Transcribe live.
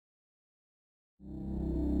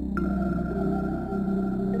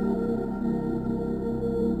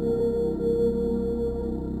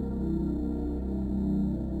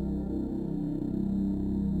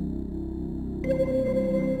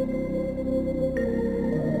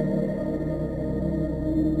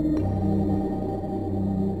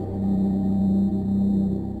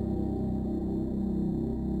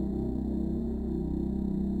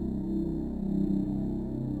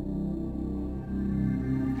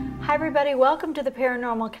Hi everybody, welcome to the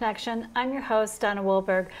Paranormal Connection. I'm your host, Donna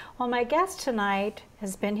Wilberg. Well, my guest tonight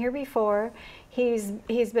has been here before. He's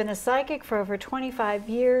been a psychic for over 25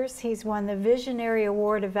 years. He's won the Visionary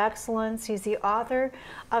Award of Excellence. He's the author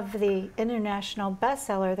of the international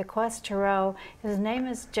bestseller, The Quest to Row. His name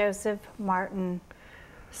is Joseph Martin.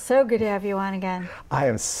 So good to have you on again. I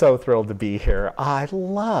am so thrilled to be here. I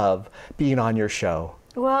love being on your show.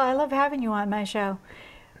 Well, I love having you on my show.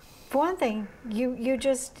 For one thing,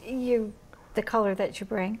 the color that you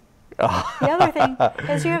bring. The other thing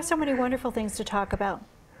is you have so many wonderful things to talk about.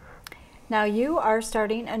 Now you are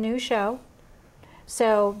starting a new show,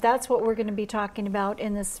 so that's what we're going to be talking about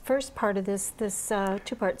in this first part of this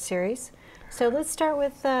two-part series. So let's start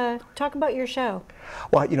with talk about your show.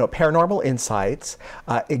 Well, you know, Paranormal Insights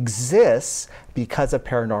exists because of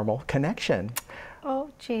Paranormal Connection.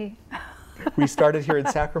 Oh, gee. We started here in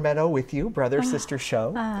Sacramento with you, brother-sister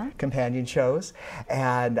show, companion shows.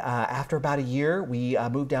 And after about a year, we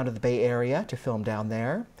moved down to the Bay Area to film down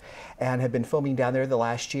there and have been filming down there the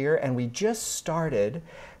last year. And we just started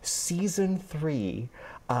season 3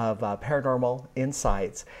 of Paranormal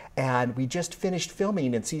Insights. And we just finished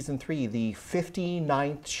filming in season 3, the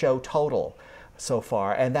 59th show total so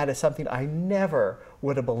far. And that is something I never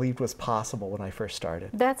would have believed was possible when I first started.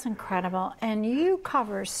 That's incredible. And you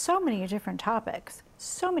cover so many different topics,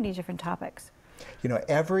 so many different topics. You know,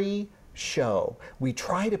 every show we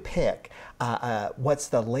try to pick what's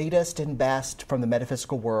the latest and best from the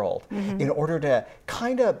metaphysical world in order to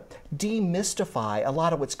kind of demystify a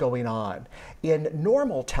lot of what's going on. In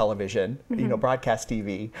normal television, you know, broadcast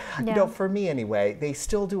TV, you know, for me anyway, they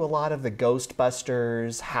still do a lot of the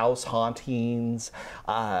Ghostbusters, house hauntings.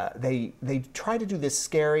 They try to do this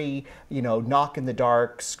scary, you know, knock in the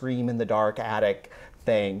dark, scream in the dark attic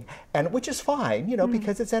thing, and which is fine, you know,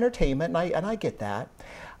 because it's entertainment, and I get that.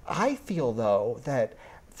 I feel, though, that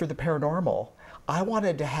for the paranormal, I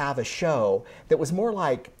wanted to have a show that was more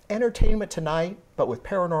like Entertainment Tonight, but with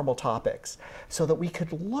paranormal topics, so that we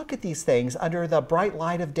could look at these things under the bright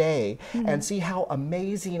light of day and see how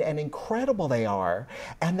amazing and incredible they are,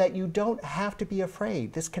 and that you don't have to be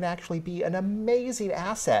afraid. This can actually be an amazing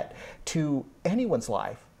asset to anyone's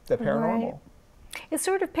life, the paranormal. Right. It's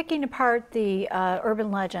sort of picking apart the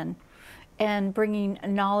urban legend and bringing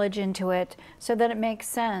knowledge into it so that it makes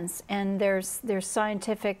sense, and there's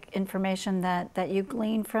scientific information that you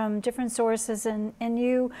glean from different sources, and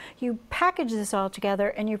you package this all together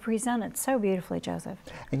and you present it so beautifully, Joseph.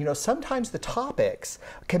 And you know, sometimes the topics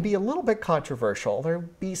can be a little bit controversial.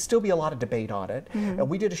 Still be a lot of debate on it. And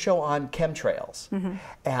we did a show on chemtrails,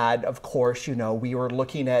 and of course, you know, we were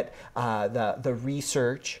looking at the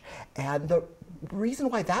research, and the reason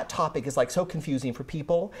why that topic is like so confusing for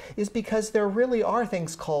people is because there really are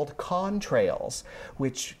things called contrails,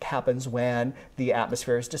 which happens when the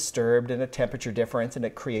atmosphere is disturbed and a temperature difference, and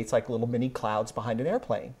it creates like little mini clouds behind an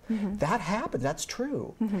airplane. That happens, that's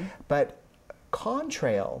true. But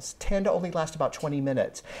contrails tend to only last about 20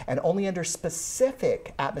 minutes, and only under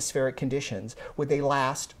specific atmospheric conditions would they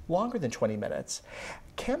last longer than 20 minutes.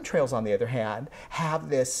 Chemtrails, on the other hand, have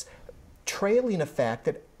this trailing effect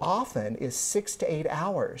that often is 6 to 8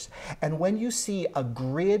 hours. And when you see a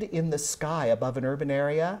grid in the sky above an urban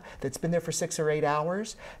area that's been there for 6 or 8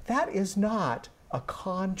 hours, that is not a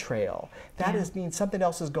contrail. That means something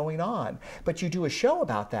else is going on. But you do a show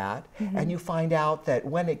about that, and you find out that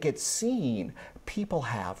when it gets seen, people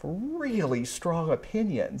have really strong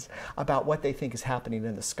opinions about what they think is happening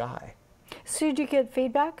in the sky. So do you get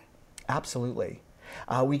feedback? Absolutely.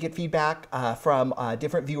 We get feedback from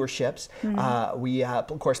different viewerships. We,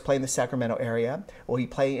 of course, play in the Sacramento area. We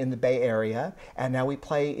play in the Bay Area. And now we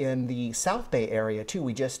play in the South Bay Area, too.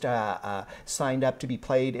 We just signed up to be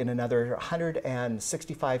played in another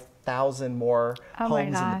 165,000 more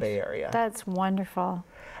homes in the Bay Area. That's wonderful.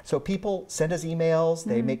 So people send us emails,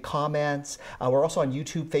 they make comments. We're also on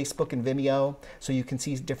YouTube, Facebook, and Vimeo, so you can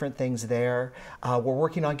see different things there. We're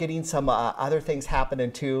working on getting some other things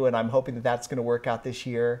happening too, and I'm hoping that that's going to work out this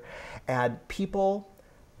year. And people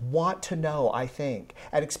want to know, I think,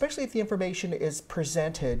 and especially if the information is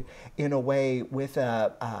presented in a way with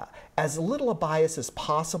as little a bias as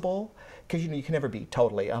possible, because you know you can never be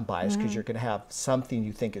totally unbiased, because you're going to have something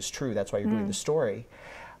you think is true. That's why you're doing the story.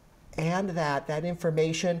 And that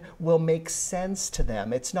information will make sense to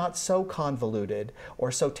them. It's not so convoluted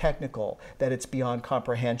or so technical that it's beyond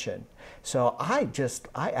comprehension. So I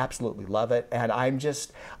absolutely love it, and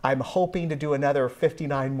I'm hoping to do another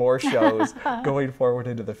 59 more shows going forward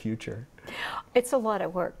into the future. It's a lot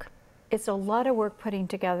of work. It's a lot of work putting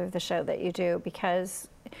together the show that you do, because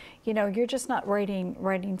you know, you're just not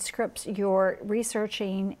writing scripts. You're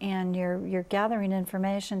researching and you're gathering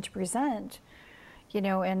information to present, you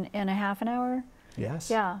know, in a half an hour. Yes.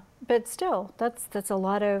 Yeah, but still, that's a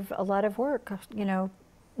lot of work. You know,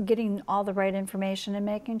 getting all the right information and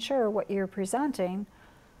making sure what you're presenting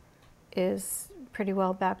is pretty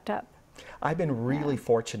well backed up. I've been really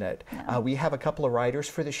fortunate. Yeah. We have a couple of writers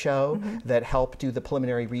for the show that help do the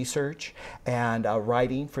preliminary research and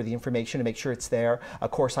writing for the information to make sure it's there.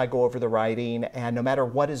 Of course, I go over the writing, and no matter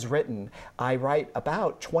what is written, I write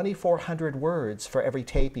about 2,400 words for every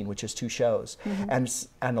taping, which is 2 shows. And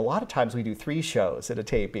a lot of times we do 3 shows at a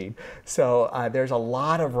taping. So there's a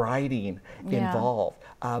lot of writing involved,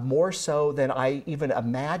 more so than I even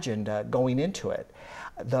imagined going into it.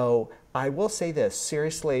 Though I will say this,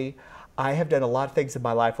 seriously, I have done a lot of things in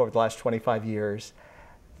my life over the last 25 years.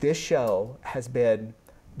 This show has been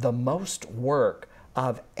the most work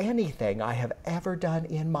of anything I have ever done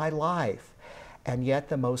in my life, and yet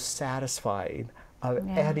the most satisfying of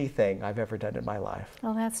anything I've ever done in my life.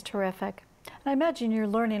 Well, that's terrific. And I imagine you're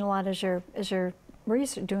learning a lot as you're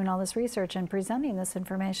doing all this research and presenting this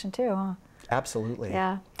information too, huh? Absolutely.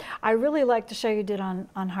 Yeah. I really liked the show you did on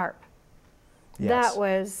HAARP. Yes. That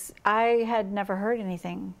was, I had never heard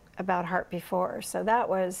anything about HAARP before, so that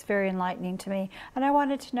was very enlightening to me, and I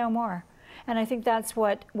wanted to know more. And I think that's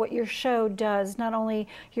what your show does. Not only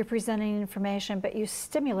you're presenting information, but you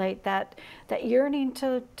stimulate that yearning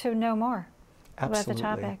to know more. Absolutely.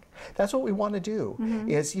 About the topic. That's what we want to do.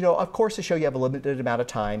 Is, you know, of course the show you have a limited amount of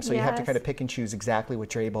time, so you have to kind of pick and choose exactly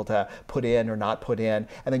what you're able to put in or not put in,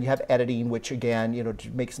 and then you have editing, which again, you know, to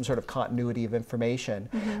make some sort of continuity of information.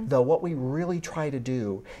 Though what we really try to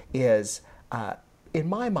do is, in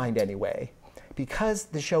my mind anyway, because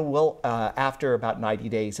the show will, after about 90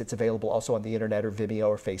 days, it's available also on the internet or Vimeo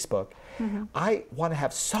or Facebook. I want to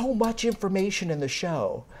have so much information in the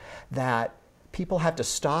show that people have to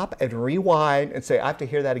stop and rewind and say, I have to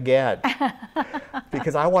hear that again.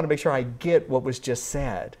 Because I want to make sure I get what was just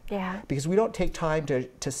said. Yeah. Because we don't take time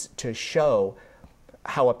to show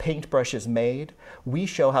how a paintbrush is made. We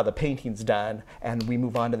show how the painting's done, and we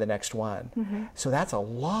move on to the next one. So that's a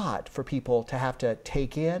lot for people to have to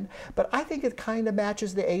take in. But I think it kind of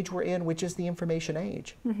matches the age we're in, which is the information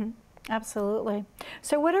age. Absolutely.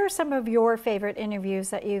 So what are some of your favorite interviews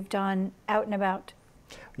that you've done out and about?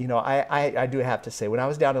 You know, I do have to say, when I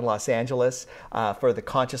was down in Los Angeles for the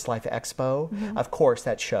Conscious Life Expo, of course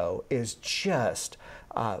that show is just,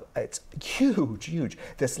 it's huge, huge.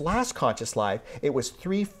 This last Conscious Life, it was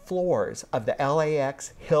 3 floors of the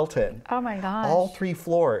LAX Hilton. Oh my gosh. All 3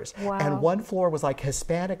 floors. Wow. And one floor was like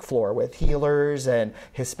Hispanic floor with healers and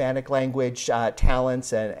Hispanic language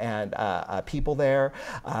talents and people there.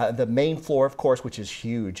 The main floor, of course, which is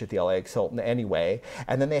huge at the LAX Hilton anyway.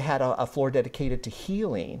 And then they had a floor dedicated to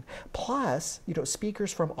healing, plus, you know,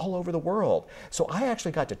 speakers from all over the world. So I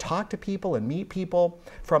actually got to talk to people and meet people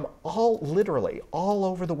from literally all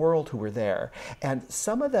over the world who were there. And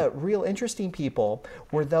some of the real interesting people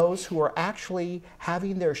were those who are actually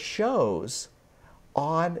having their shows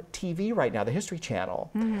on TV right now, the History Channel.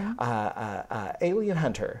 Alien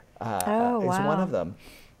Hunter is one of them.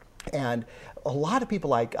 And a lot of people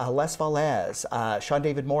like Les Valles, Sean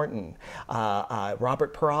David Morton,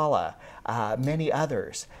 Robert Perala, many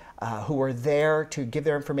others who were there to give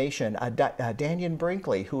their information. Daniel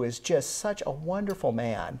Brinkley, who is just such a wonderful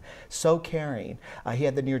man, so caring. He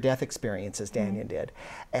had the near-death experience as Daniel did.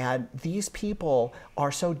 And these people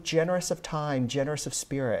are so generous of time, generous of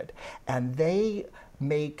spirit, and they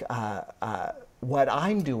make what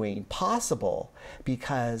I'm doing possible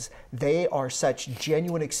because they are such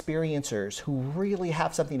genuine experiencers who really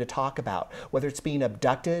have something to talk about, whether it's being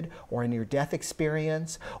abducted or a near-death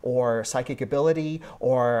experience or psychic ability,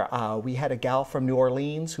 or we had a gal from New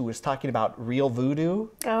Orleans who was talking about real voodoo.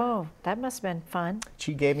 Oh, that must have been fun.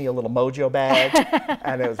 She gave me a little mojo badge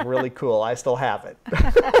and it was really cool. I still have it.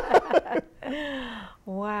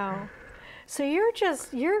 Wow. So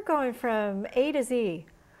you're going from A to Z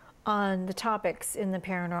on the topics in the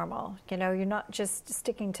paranormal. You know, you're not just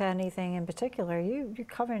sticking to anything in particular. You're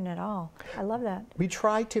covering it all. I love that. We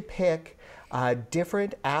try to pick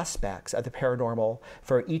different aspects of the paranormal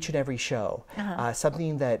for each and every show.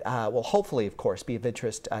 Something that will hopefully, of course, be of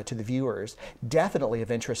interest to the viewers, definitely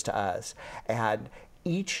of interest to us. And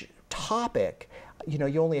each topic, you know,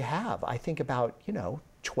 you only have, I think, about,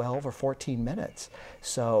 12 or 14 minutes.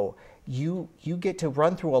 So you get to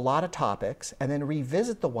run through a lot of topics and then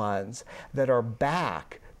revisit the ones that are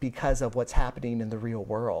back because of what's happening in the real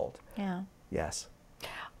world. Yeah. Yes.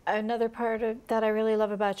 Another part that I really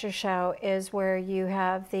love about your show is where you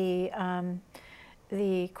have the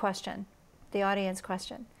question. the audience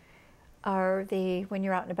question, or when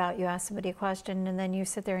you're out and about, you ask somebody a question and then you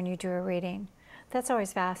sit there and you do a reading. That's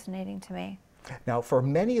always fascinating to me. Now, for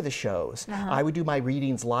many of the shows, I would do my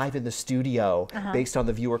readings live in the studio based on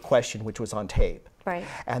the viewer question, which was on tape. Right.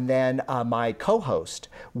 And then my co-host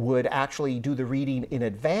would actually do the reading in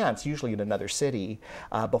advance, usually in another city,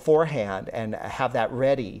 beforehand, and have that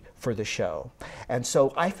ready for the show. And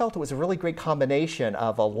so I felt it was a really great combination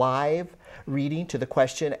of a live reading to the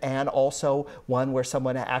question and also one where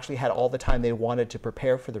someone actually had all the time they wanted to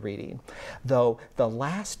prepare for the reading. Though the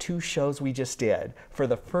last 2 shows we just did, for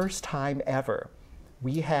the first time ever,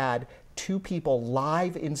 we had 2 people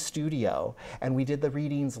live in studio, and we did the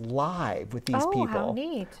readings live with these people. How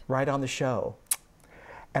neat. Right on the show.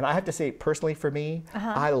 And I have to say, personally for me,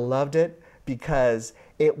 I loved it because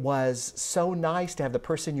it was so nice to have the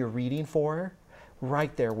person you're reading for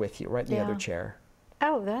right there with you, right in the other chair.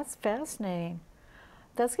 Oh, that's fascinating.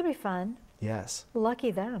 That's going to be fun. Yes. Lucky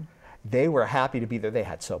them. They were happy to be there. They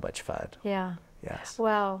had so much fun. Yeah. Yes.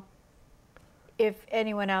 Well, if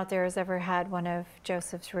anyone out there has ever had one of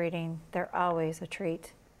Joseph's reading, they're always a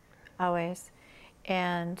treat. Always.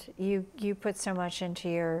 And you put so much into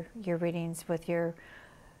your readings with your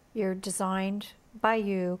designed by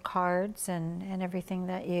you cards and everything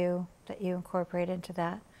that you incorporate into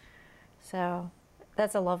that. So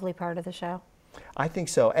that's a lovely part of the show. I think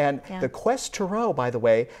so. And the Quest Tarot, by the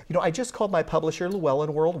way, you know, I just called my publisher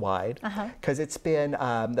Llewellyn Worldwide because it's been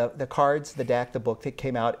the cards, the deck, the book that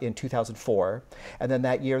came out in 2004. And then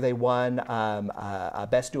that year they won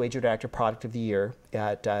Best New Age Interactive Product of the Year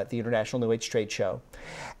at the International New Age Trade Show.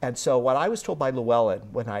 And so what I was told by Llewellyn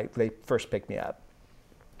when they first picked me up,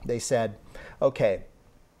 they said, okay,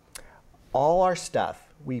 all our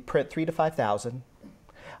stuff, we print 3,000 to 5,000.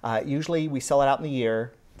 Usually we sell it out in the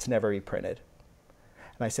year. It's never reprinted.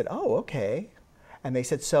 And I said, oh, okay. And they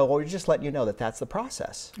said, so we're just letting you know that that's the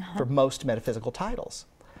process for most metaphysical titles.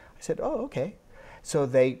 I said, oh, okay. So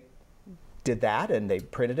they did that and they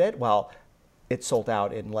printed it. Well, it sold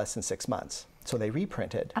out in less than 6 months. So they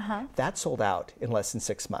reprinted. That sold out in less than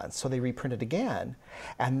 6 months. So they reprinted again.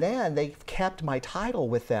 And then they've kept my title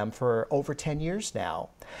with them for over 10 years now.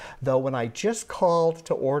 Though when I just called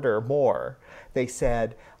to order more, they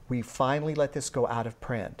said, we finally let this go out of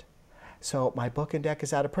print. So my book and deck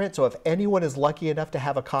is out of print. So if anyone is lucky enough to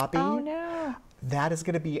have a copy, that is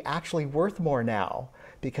going to be actually worth more now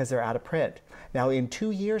because they're out of print. Now in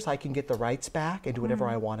 2 years, I can get the rights back and do whatever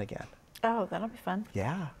I want again. Oh, that'll be fun.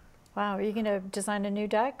 Yeah. Wow, are you going to design a new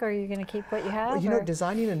deck or are you going to keep what you have? Well, you know,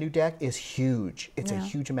 designing a new deck is huge. It's a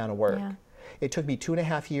huge amount of work. It took me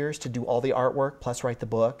 2.5 years to do all the artwork plus write the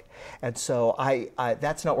book. And so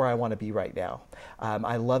that's not where I want to be right now.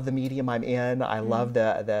 I love the medium I'm in. I love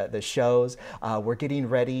the shows. We're getting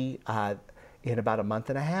ready. In about a month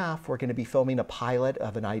and a half, we're going to be filming a pilot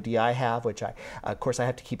of an idea I have, which of course I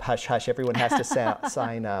have to keep hush-hush. Everyone has to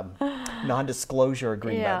sign non-disclosure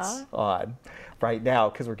agreements on right now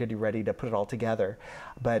because we're getting ready to put it all together.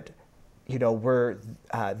 But you know,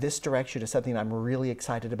 this direction is something I'm really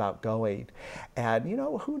excited about going. And, you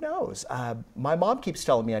know, who knows? My mom keeps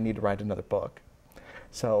telling me I need to write another book.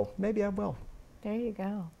 So maybe I will. There you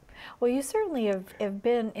go. Well, you certainly have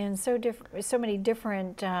been in so many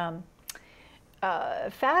different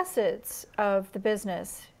facets of the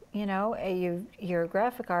business. You know, you're a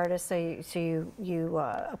graphic artist, so you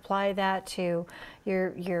apply that to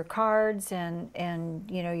your cards, and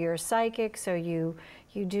you know, you're a psychic, so you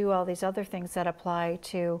do all these other things that apply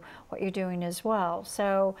to what you're doing as well.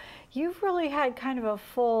 So you've really had kind of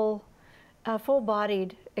a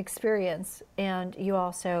full-bodied experience, and you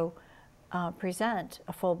also present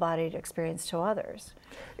a full-bodied experience to others.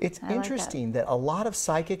 It's interesting that a lot of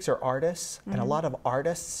psychics are artists, and a lot of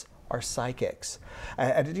artists are psychics.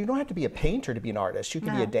 And you don't have to be a painter to be an artist. You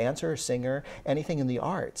can be a dancer, a singer, anything in the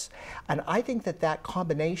arts. And I think that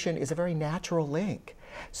combination is a very natural link.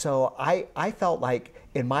 So I felt like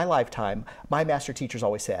in my lifetime, my master teachers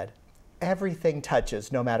always said, everything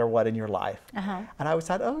touches no matter what in your life. And I always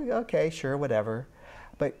thought, oh, okay, sure, whatever.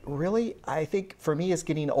 But really, I think for me as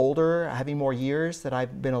getting older, having more years that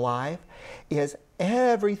I've been alive, is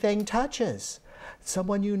everything touches.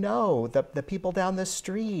 Someone you know, the people down the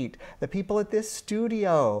street, the people at this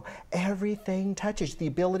studio, everything touches. The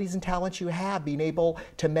abilities and talents you have, being able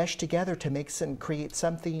to mesh together to make and create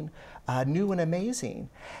something new and amazing.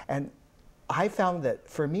 And I found that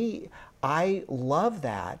for me, I love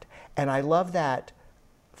that, and I love that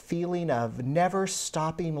feeling of never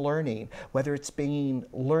stopping learning, whether it's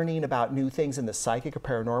learning about new things in the psychic or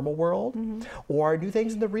paranormal world, or new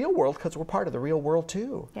things in the real world, because we're part of the real world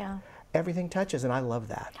too. everything touches, and I love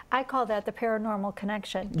that. I call that the paranormal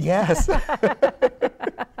connection. Yes.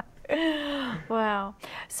 Wow.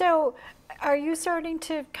 So are you starting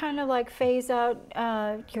to kind of like phase out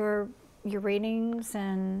your readings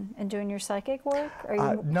and doing your psychic work? Are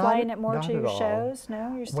you applying it more to your shows?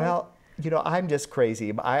 No, you're still... Well, you know, I'm just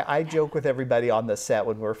crazy. I joke with everybody on the set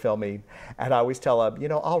when we're filming, and I always tell them, you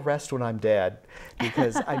know, I'll rest when I'm dead,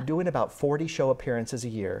 because I'm doing about 40 show appearances a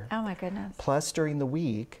year. Oh my goodness. Plus during the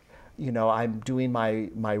week, you know, I'm doing my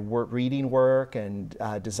reading work and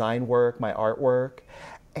design work, my artwork.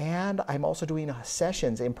 And I'm also doing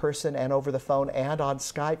sessions in person and over the phone and on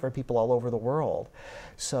Skype for people all over the world.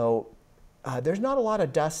 So there's not a lot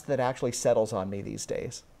of dust that actually settles on me these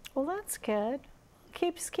days. Well, that's good.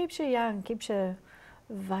 Keeps you young, keeps you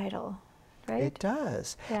vital, right? It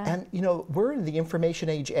does. Yeah. And you know, we're in the information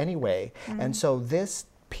age anyway. And so this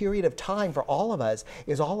period of time for all of us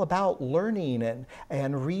is all about learning and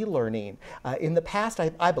relearning. In the past,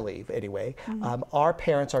 I believe anyway, our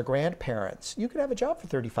parents, our grandparents, you could have a job for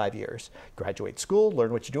 35 years, graduate school,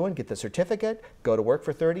 learn what you're doing, get the certificate, go to work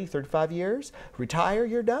for 30, 35 years, retire,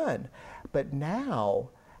 you're done. But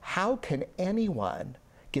now, how can anyone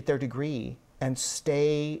get their degree and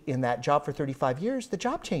stay in that job for 35 years? The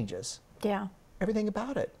job changes. Yeah. Everything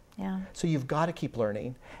about it. Yeah. So you've got to keep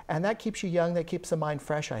learning, and that keeps you young, that keeps the mind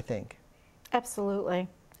fresh, I think. Absolutely.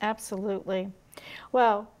 Absolutely.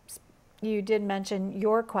 Well, you did mention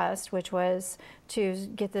your quest, which was to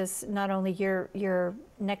get this, not only your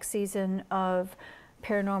next season of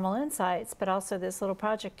Paranormal Insights, but also this little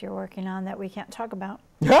project you're working on that we can't talk about.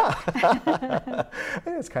 Yeah.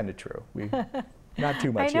 It's kind of true. Not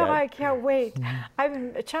too much I know, yet. I can't wait.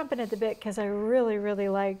 I'm chomping at the bit because I really, really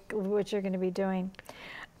like what you're going to be doing.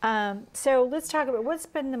 So let's talk about what's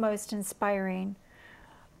been the most inspiring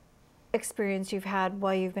experience you've had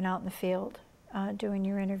while you've been out in the field doing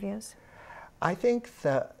your interviews. I think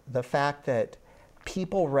the fact that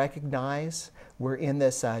people recognize we're in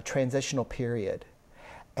this transitional period,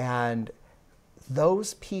 and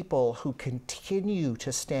those people who continue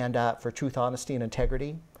to stand up for truth, honesty, and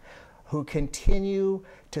integrity, who continue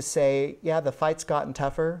to say, yeah, the fight's gotten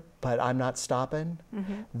tougher, but I'm not stopping,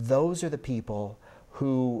 those are the people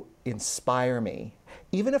who inspire me,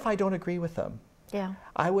 even if I don't agree with them. Yeah.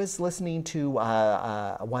 I was listening to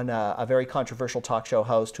a very controversial talk show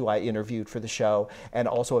host who I interviewed for the show and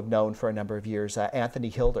also have known for a number of years, Anthony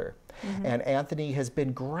Hilder. And Anthony has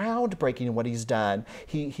been groundbreaking in what he's done.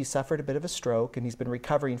 He suffered a bit of a stroke, and he's been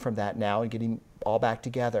recovering from that now and getting all back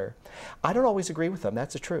together. I don't always agree with him,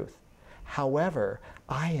 that's the truth. However,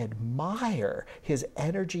 I admire his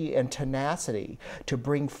energy and tenacity to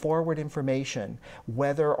bring forward information,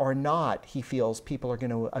 whether or not he feels people are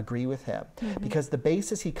going to agree with him. Because the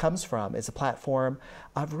basis he comes from is a platform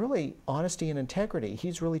of really honesty and integrity.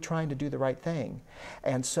 He's really trying to do the right thing.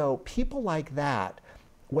 And so people like that,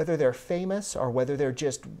 whether they're famous or whether they're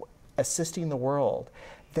just assisting the world,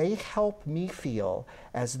 they help me feel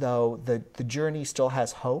as though the journey still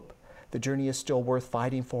has hope. The journey is still worth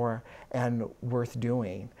fighting for and worth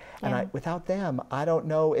doing. Yeah. And without them, I don't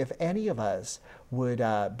know if any of us would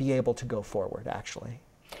be able to go forward, actually.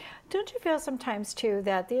 Don't you feel sometimes, too,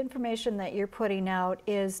 that the information that you're putting out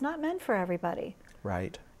is not meant for everybody?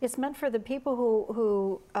 Right. It's meant for the people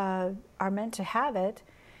who are meant to have it,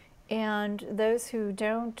 and those who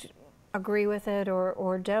don't agree with it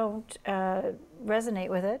or don't resonate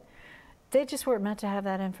with it, they just weren't meant to have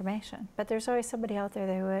that information. But there's always somebody out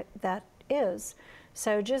there that is.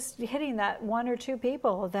 So just hitting that one or two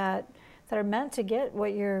people that are meant to get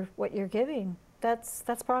what you're giving, that's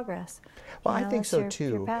progress. Well, I think so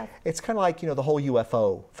too. It's kind of like, the whole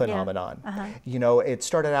UFO phenomenon. Yeah. It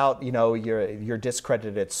started out, you're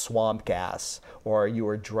discredited, it's swamp gas, or you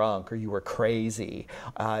were drunk, or you were crazy.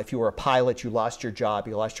 If you were a pilot, you lost your job,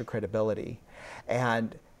 you lost your credibility.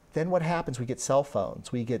 And then what happens? We get cell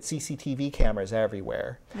phones, we get CCTV cameras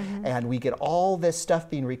everywhere, and we get all this stuff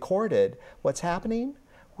being recorded. What's happening?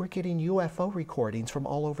 We're getting UFO recordings from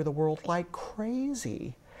all over the world like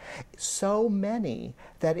crazy. So many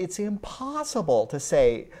that it's impossible to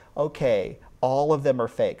say, okay, all of them are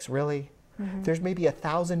fakes. Really? There's maybe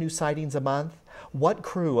 1,000 new sightings a month. What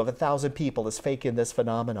crew of 1,000 people is faking this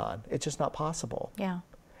phenomenon? It's just not possible. Yeah.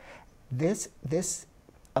 This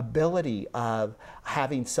ability of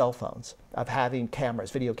having cell phones, of having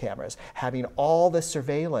cameras, video cameras, having all this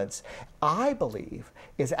surveillance, I believe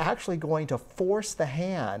is actually going to force the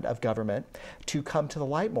hand of government to come to the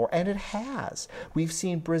light more. And it has. We've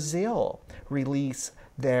seen Brazil release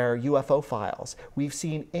their UFO files. We've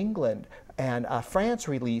seen England And France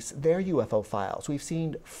released their UFO files. We've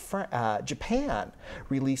seen Japan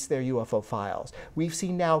release their UFO files. We've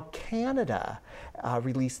seen now Canada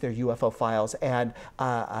release their UFO files. And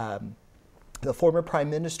the former Prime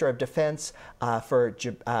Minister of Defense for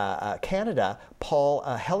Canada, Paul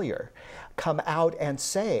Hellyer, come out and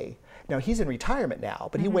say, now he's in retirement now,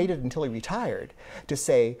 but he waited until he retired to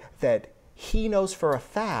say that he knows for a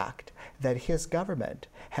fact that his government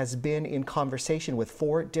has been in conversation with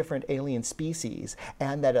 4 different alien species,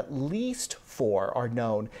 and that at least 4 are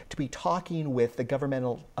known to be talking with the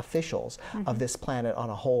governmental officials of this planet on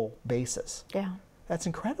a whole basis. Yeah. That's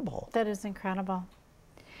incredible. That is incredible.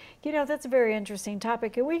 You know, that's a very interesting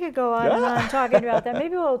topic, and we could go on and on talking about that.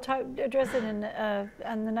 Maybe we'll address it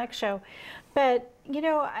on the next show. But, you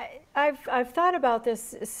know, I've thought about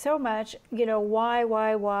this so much, you know,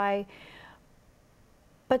 why?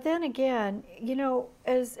 But then again, you know,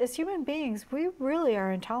 as human beings, we really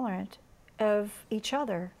are intolerant of each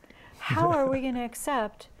other. How are we going to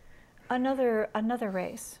accept another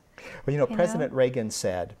race? Well, you know, President Reagan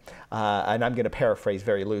said, and I'm going to paraphrase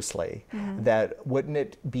very loosely, that wouldn't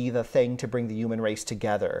it be the thing to bring the human race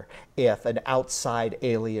together if an outside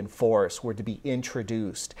alien force were to be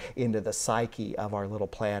introduced into the psyche of our little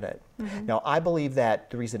planet? Now, I believe that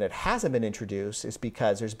the reason it hasn't been introduced is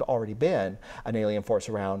because there's already been an alien force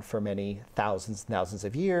around for many thousands and thousands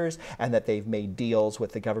of years, and that they've made deals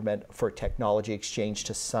with the government for technology exchange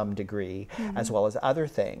to some degree, as well as other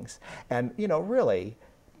things. And, you know, really,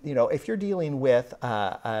 you know, if you're dealing with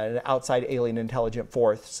an outside alien intelligent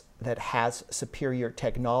force that has superior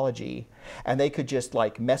technology, and they could just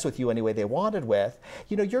like mess with you any way they wanted with,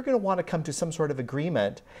 you know, you're going to want to come to some sort of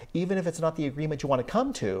agreement, even if it's not the agreement you want to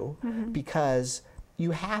come to, because you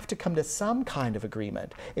have to come to some kind of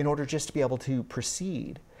agreement in order just to be able to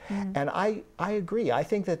proceed. And I agree. I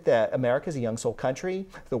think that America is a young soul country.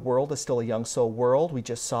 The world is still a young soul world. We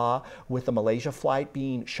just saw with the Malaysia flight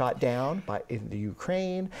being shot down in the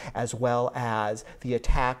Ukraine, as well as the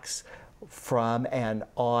attacks from and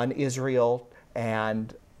on Israel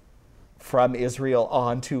and from Israel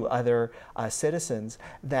on to other citizens,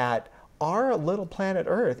 that our little planet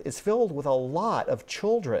Earth is filled with a lot of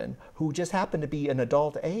children who just happen to be an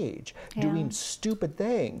adult age, doing stupid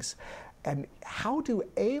things. And how do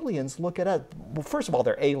aliens look at us? Well, first of all,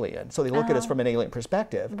 they're alien, so they look at us from an alien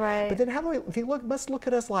perspective. Right. But then how do they must look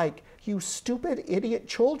at us like, you stupid idiot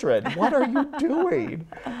children, what are you doing?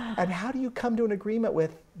 And how do you come to an agreement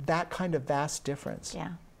with that kind of vast difference?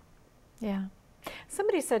 Yeah.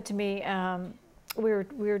 Somebody said to me, we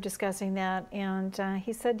were discussing that, and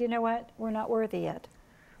he said, you know what, we're not worthy yet.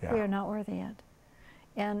 We are not worthy yet.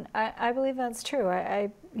 And I believe that's true.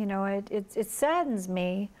 You know, it saddens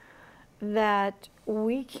me that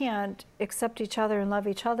we can't accept each other and love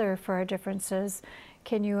each other for our differences.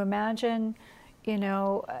 Can you imagine, you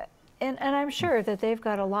know, and I'm sure that they've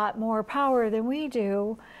got a lot more power than we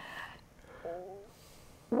do.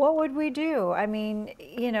 What would we do? I mean,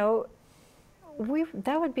 you know,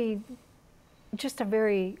 that would be just a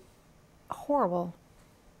very horrible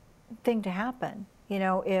thing to happen, you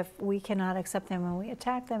know, if we cannot accept them and we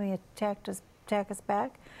attack them, they attack us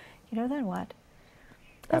back, you know, then what?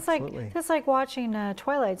 That's like watching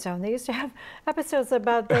Twilight Zone. They used to have episodes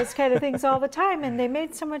about those kind of things all the time, and they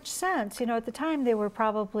made so much sense. You know, at the time they were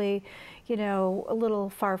probably, you know, a little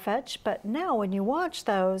far-fetched, but now when you watch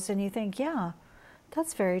those and you think, yeah,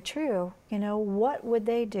 that's very true. You know, what would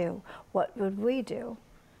they do? What would we do?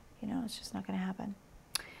 You know, it's just not going to happen.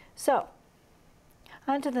 So,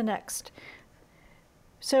 on to the next.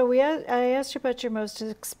 So I asked you about your most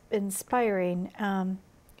inspiring.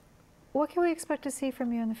 What can we expect to see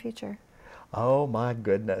from you in the future? Oh my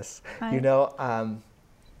goodness. You know,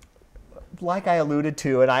 like I alluded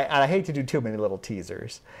to, and I hate to do too many little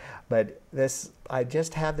teasers, but I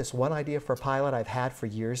just have this one idea for a pilot I've had for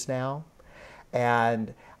years now,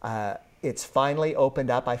 and it's finally opened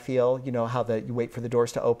up. I feel, you know, how you wait for the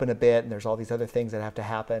doors to open a bit, and there's all these other things that have to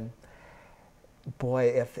happen.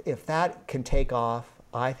 Boy, if that can take off,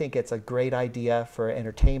 I think it's a great idea for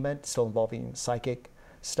entertainment, still involving psychic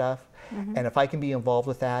stuff. And if I can be involved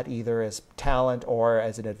with that, either as talent or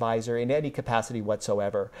as an advisor in any capacity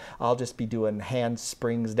whatsoever, I'll just be doing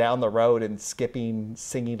handsprings down the road and skipping,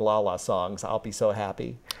 singing la-la songs. I'll be so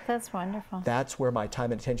happy. That's wonderful. That's where my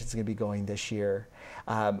time and attention is going to be going this year.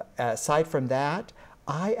 Aside from that,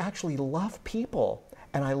 I actually love people.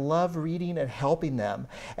 And I love reading and helping them.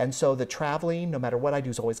 And so the traveling, no matter what I do,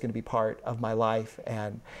 is always going to be part of my life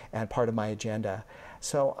and part of my agenda.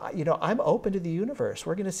 So, you know, I'm open to the universe.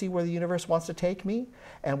 We're going to see where the universe wants to take me.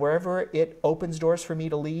 And wherever it opens doors for me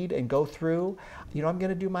to lead and go through, you know, I'm going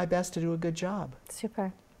to do my best to do a good job.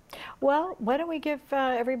 Super. Well, why don't we give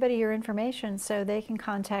everybody your information so they can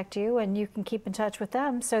contact you and you can keep in touch with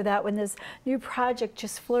them so that when this new project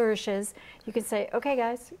just flourishes, you can say, okay,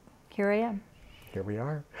 guys, here I am. Here we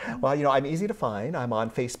are. Well, you know, I'm easy to find. I'm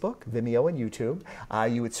on Facebook, Vimeo, and YouTube.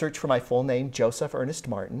 You would search for my full name, Joseph Ernest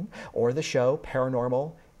Martin, or the show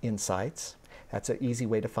Paranormal Insights. That's an easy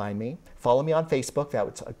way to find me. Follow me on Facebook.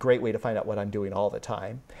 That's a great way to find out what I'm doing all the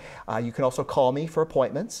time. You can also call me for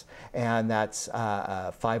appointments, and that's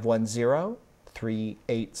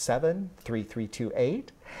 510-387-3328.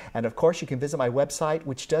 And of course, you can visit my website,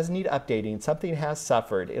 which does need updating. Something has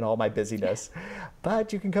suffered in all my busyness.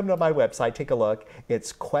 But you can come to my website, take a look.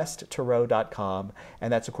 It's questtarot.com.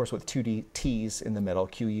 And that's, of course, with two T's in the middle,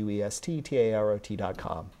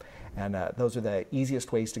 QUESTTAROT.com. And those are the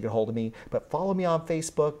easiest ways to get a hold of me. But follow me on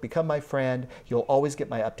Facebook, become my friend. You'll always get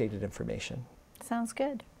my updated information. Sounds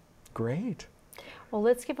good. Great. Well,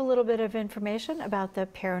 let's give a little bit of information about the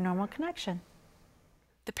Paranormal Connection.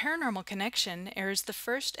 The Paranormal Connection airs the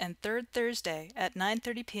first and third Thursday at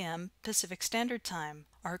 9:30 p.m. Pacific Standard Time.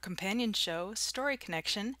 Our companion show, Story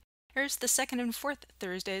Connection, airs the second and fourth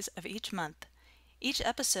Thursdays of each month. Each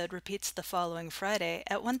episode repeats the following Friday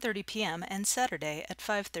at 1:30 p.m. and Saturday at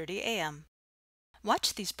 5:30 a.m.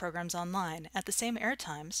 Watch these programs online at the same air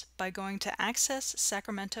times by going to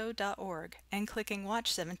accesssacramento.org and clicking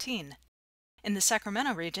Watch 17. In the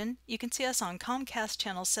Sacramento region, you can see us on Comcast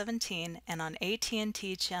Channel 17 and on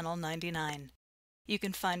AT&T Channel 99. You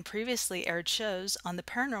can find previously aired shows on the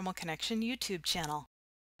Paranormal Connection YouTube channel.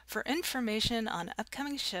 For information on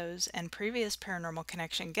upcoming shows and previous Paranormal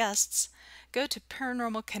Connection guests, go to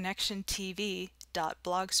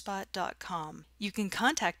paranormalconnectiontv.blogspot.com. You can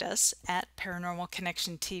contact us at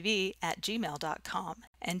paranormalconnectiontv@gmail.com.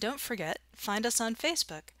 And don't forget, find us on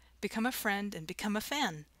Facebook, become a friend, and become a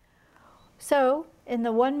fan. So, in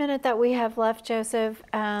the 1 minute that we have left, Joseph,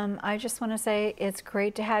 I just want to say it's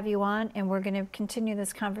great to have you on, and we're going to continue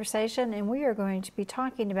this conversation, and we are going to be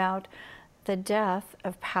talking about the death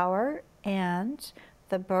of power and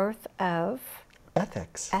the birth of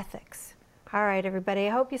Ethics. ethics. All right, everybody, I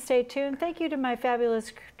hope you stay tuned. Thank you to my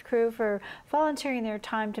fabulous crew for volunteering their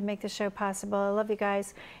time to make the show possible. I love you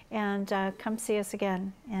guys, and come see us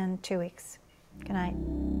again in 2 weeks. Good night.